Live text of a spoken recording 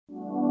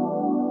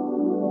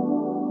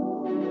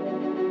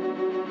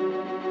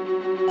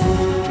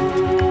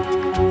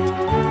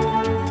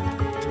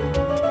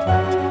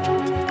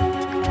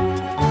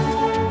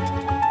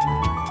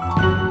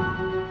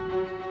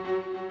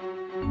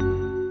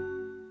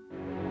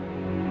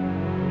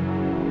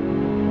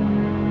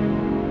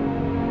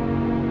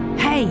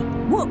Hey,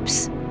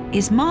 Woops,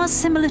 is Mars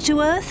similar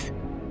to Earth?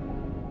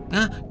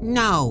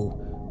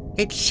 No.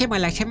 It's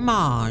similar to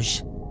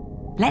Mars.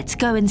 Let's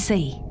go and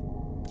see.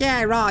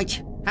 Yeah,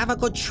 right. Have a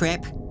good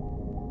trip.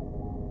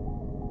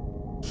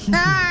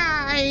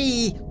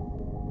 Hey!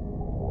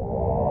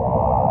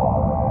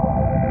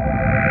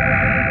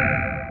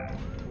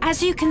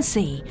 As you can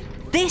see,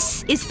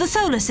 this is the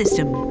solar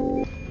system.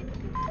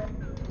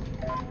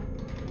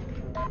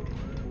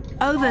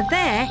 Over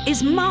there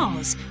is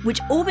Mars, which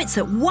orbits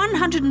at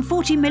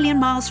 140 million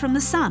miles from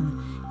the Sun.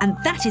 And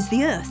that is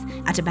the Earth,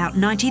 at about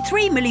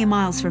 93 million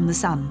miles from the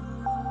Sun.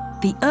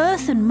 The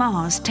Earth and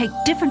Mars take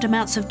different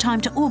amounts of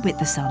time to orbit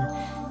the Sun.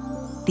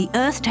 The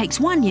Earth takes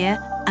 1 year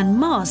and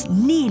Mars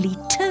nearly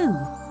 2.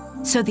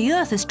 So the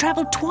Earth has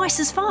travelled twice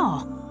as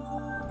far.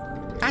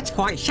 That's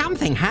quite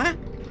something, huh?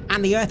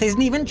 And the Earth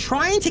isn't even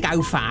trying to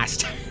go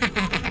fast.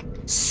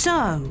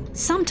 So,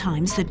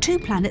 sometimes the two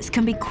planets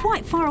can be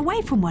quite far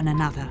away from one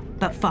another.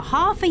 But for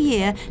half a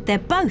year, they're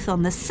both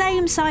on the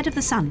same side of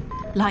the Sun.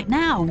 Like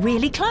now,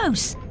 really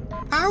close.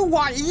 Oh,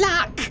 what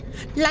luck!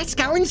 Let's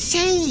go and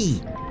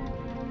see.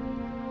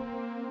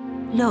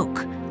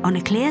 Look, on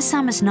a clear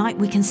summer's night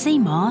we can see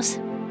Mars.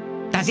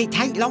 Does it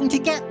take long to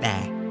get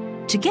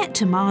there? To get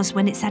to Mars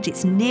when it's at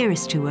its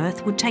nearest to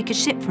Earth would take a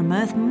ship from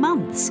Earth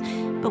months,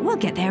 but we'll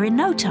get there in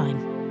no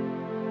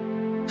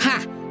time.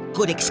 Ha!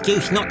 Good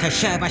excuse not to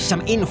serve us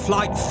some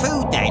in-flight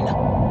food then.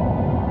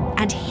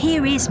 And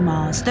here is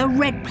Mars, the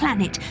red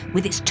planet,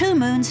 with its 2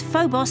 moons,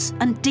 Phobos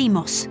and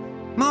Deimos.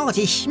 Mars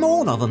is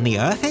smaller than the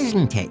Earth,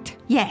 isn't it?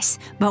 Yes,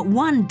 but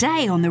 1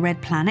 day on the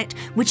red planet,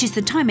 which is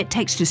the time it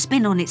takes to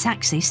spin on its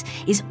axis,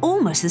 is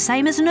almost the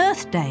same as an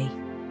Earth day.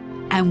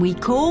 And we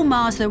call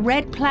Mars the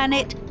red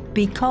planet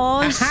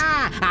because...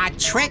 Aha! A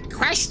trick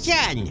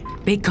question!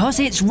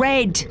 Because it's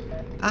red.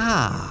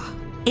 Ah.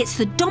 It's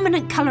the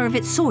dominant colour of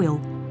its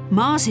soil.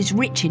 Mars is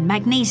rich in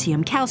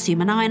magnesium,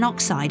 calcium and iron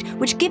oxide,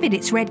 which give it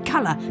its red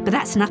colour, but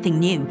that's nothing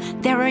new.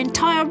 There are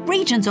entire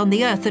regions on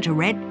the Earth that are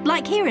red,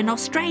 like here in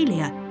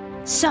Australia.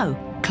 So,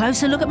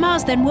 closer look at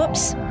Mars then,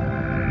 Whoops.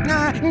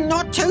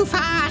 Not too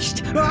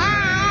fast!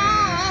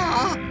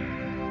 Ah!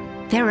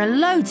 There are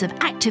loads of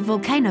active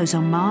volcanoes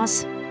on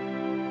Mars.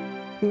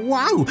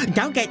 Whoa!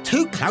 Don't get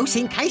too close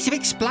in case of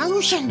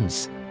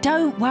explosions.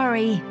 Don't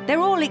worry,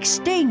 they're all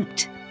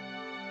extinct.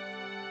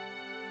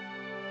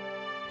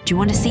 Do you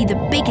want to see the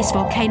biggest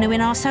volcano in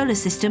our solar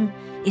system?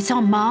 It's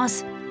on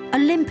Mars.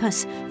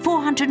 Olympus,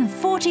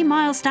 440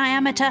 miles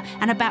diameter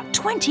and about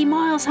 20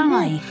 miles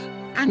high.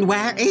 And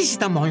where is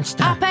the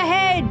monster? Up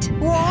ahead!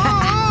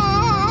 Whoa!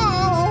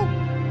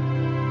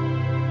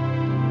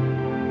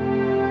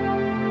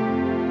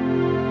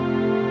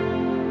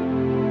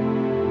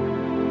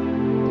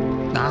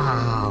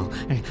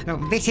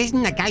 Oh, this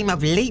isn't a game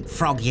of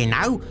leapfrog, you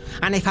know.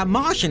 And if a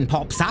Martian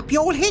pops up,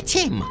 you'll hit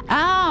him.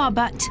 Ah,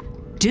 but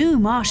do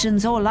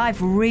Martians or life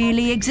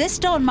really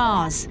exist on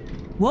Mars?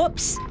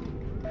 Whoops.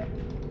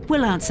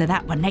 We'll answer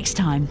that one next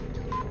time.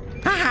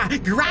 Ah,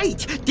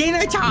 great!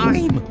 Dinner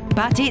time!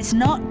 But it's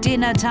not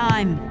dinner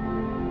time.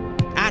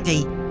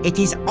 Addy, it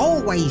is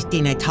always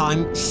dinner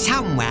time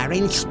somewhere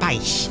in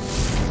space.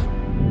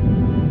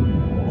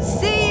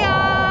 See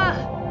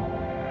ya!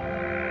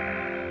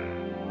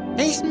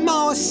 Is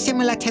Mars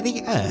similar to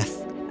the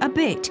Earth? A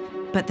bit,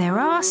 but there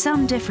are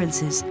some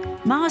differences.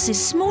 Mars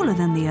is smaller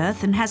than the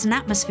Earth and has an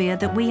atmosphere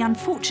that we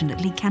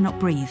unfortunately cannot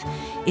breathe.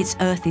 Its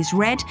Earth is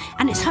red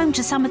and it's home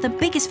to some of the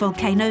biggest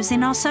volcanoes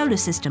in our solar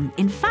system.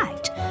 In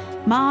fact,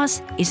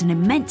 Mars is an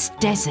immense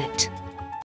desert.